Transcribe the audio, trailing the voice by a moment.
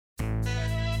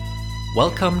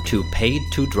Welcome to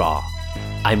Paid to Draw.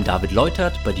 I'm David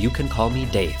Leutert, but you can call me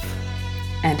Dave.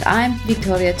 And I'm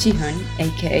Viktoria Cichoń,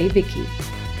 aka Vicky.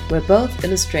 We're both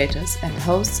illustrators and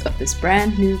hosts of this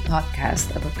brand new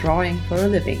podcast about drawing for a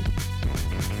living.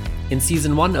 In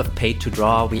season 1 of Paid to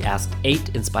Draw, we asked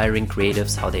 8 inspiring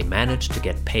creatives how they managed to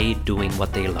get paid doing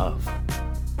what they love.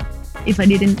 If I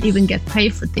didn't even get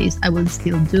paid for this, I would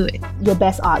still do it. Your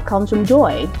best art comes from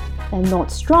joy and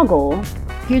not struggle.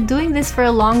 You're doing this for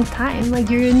a long time,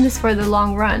 you're in this for the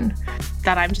long run.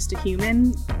 That I'm just a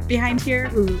human behind here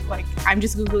who, I'm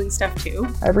just Googling stuff too.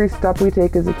 Every step we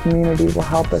take as a community will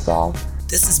help us all.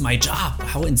 This is my job.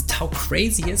 How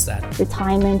crazy is that?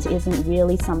 Retirement isn't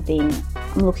really something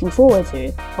I'm looking forward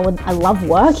to. I love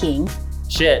working.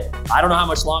 Shit, I don't know how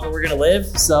much longer we're gonna live,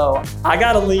 so I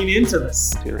gotta lean into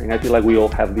this. I feel like we all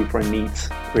have different needs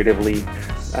creatively,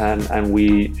 and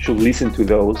we should listen to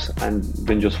those and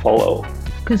then just follow.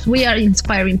 Because we are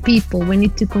inspiring people, we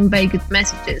need to convey good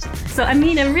messages. So I'm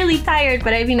really tired,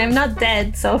 but I'm not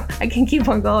dead, so I can keep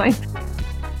on going.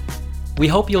 We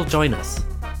hope you'll join us.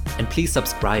 And please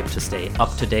subscribe to stay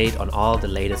up to date on all the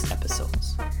latest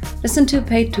episodes. Listen to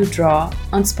Paid to Draw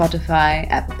on Spotify,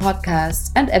 Apple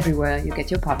Podcasts, and everywhere you get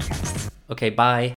your podcasts. Okay, bye.